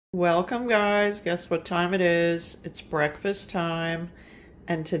Welcome guys, guess what time it is? It's breakfast time,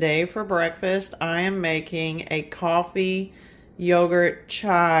 and today for breakfast I am making a coffee yogurt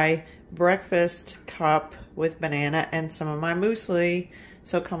chai breakfast cup with banana and some of my muesli.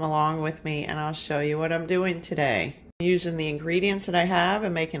 So come along with me and I'll show you what I'm doing today. I'm using the ingredients that I have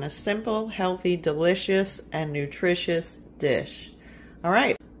and making a simple, healthy, delicious, and nutritious dish.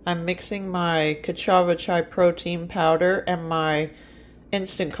 Alright, I'm mixing my cassava chai protein powder and my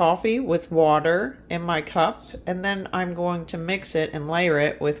instant coffee with water in my cup, and then I'm going to mix it and layer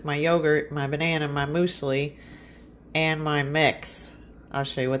it with my yogurt, my banana, my muesli, and my mix. I'll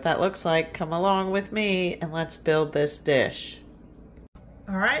show you what that looks like. Come along with me and let's build this dish.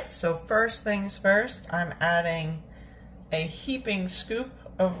 Alright, so first things first, I'm adding a heaping scoop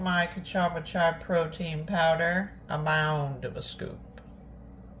of my cassava chai protein powder, a mound of a scoop.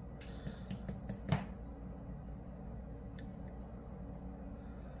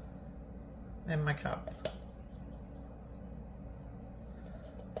 In my cup.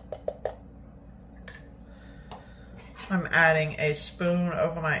 I'm adding a spoon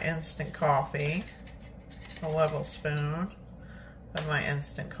of my instant coffee, a level spoon of my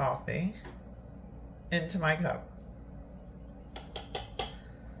instant coffee into my cup.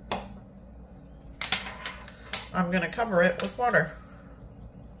 I'm going to cover it with water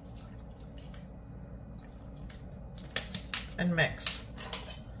and mix.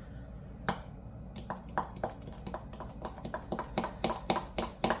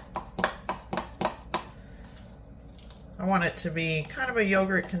 I want it to be kind of a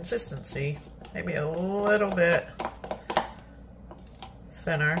yogurt consistency, maybe a little bit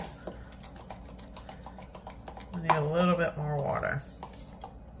thinner. I need a little bit more water.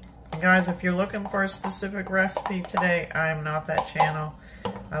 And guys, if you're looking for a specific recipe today, I am not that channel.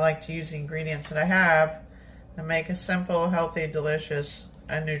 I like to use the ingredients that I have and make a simple, healthy, delicious,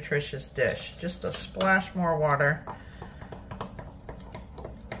 and nutritious dish. Just a splash more water.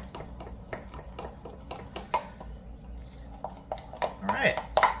 Alright,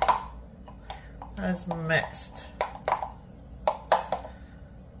 that's mixed.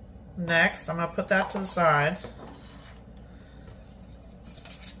 Next, I'm going to put that to the side.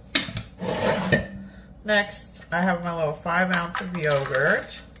 Next, I have my little 5 ounce of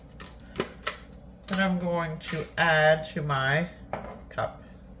yogurt that I'm going to add to my cup.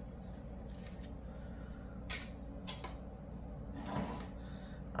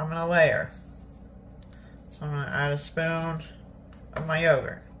 I'm going to layer. So I'm going to add a spoon of my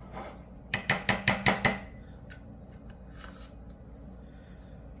yogurt.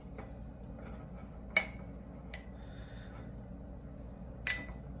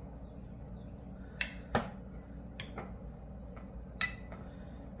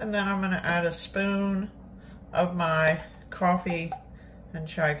 And then I'm going to add a spoon of my coffee and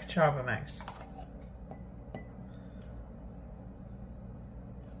chai cassava mix.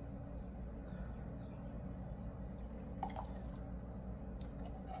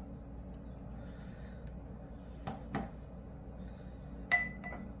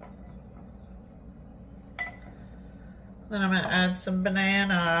 Then I'm going to add some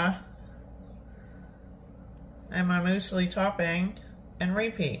banana and my muesli topping and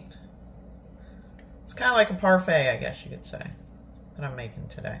repeat. It's kind of like a parfait, I guess you could say, that I'm making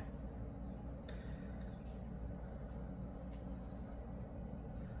today.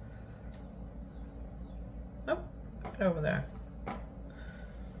 Oh, get over there.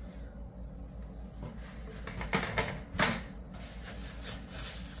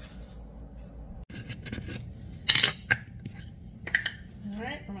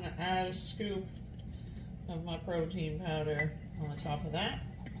 Alright, I'm going to add a scoop of my protein powder on the top of that.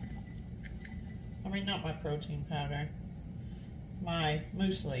 I mean, not my protein powder, my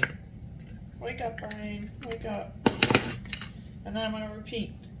muesli. Wake up, brain, wake up. And then I'm going to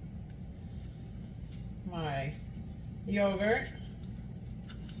repeat my yogurt.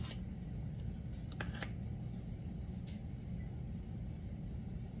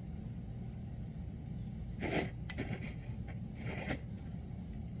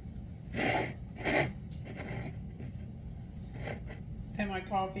 And my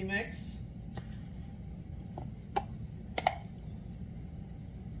coffee mix.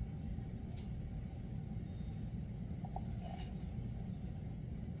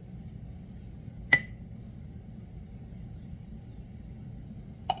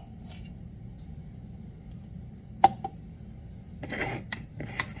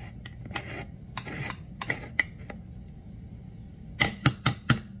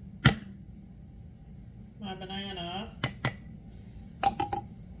 My banana.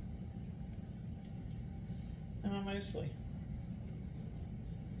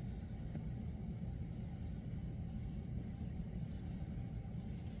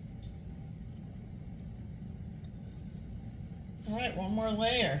 right, one more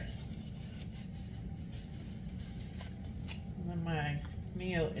layer. And then my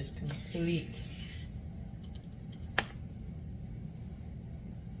meal is complete.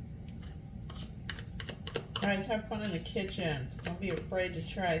 Guys, have fun in the kitchen. Don't be afraid to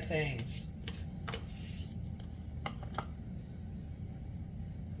try things.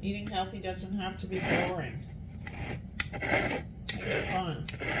 Eating healthy doesn't have to be boring. Make it fun.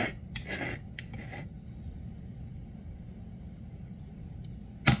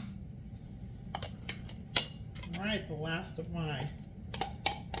 All right, the last of my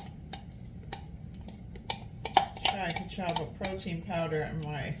chai cassava protein powder and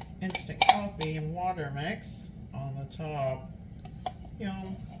my instant coffee and water mix on the top.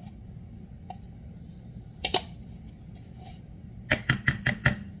 Yum.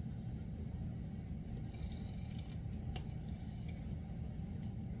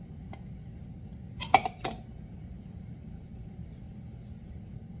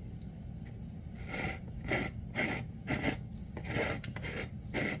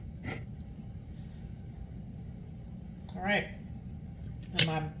 All right, and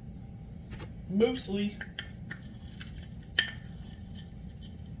my muesli,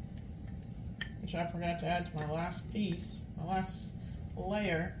 which I forgot to add to my last piece, my last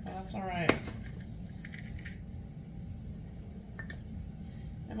layer, but that's all right.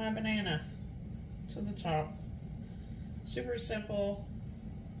 And my banana to the top. Super simple,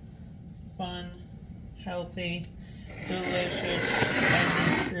 fun, healthy, delicious,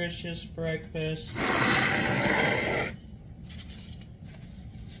 and nutritious breakfast.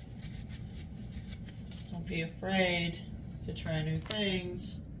 Don't be afraid to try new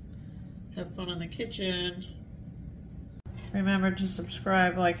things. Have fun in the kitchen. Remember to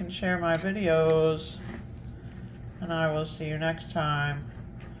subscribe, like, and share my videos. And I will see you next time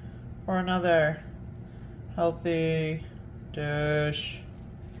for another healthy dish.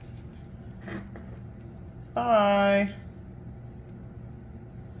 Bye.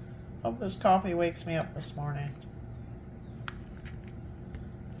 Hope this coffee wakes me up this morning.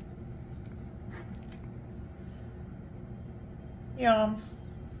 Yum.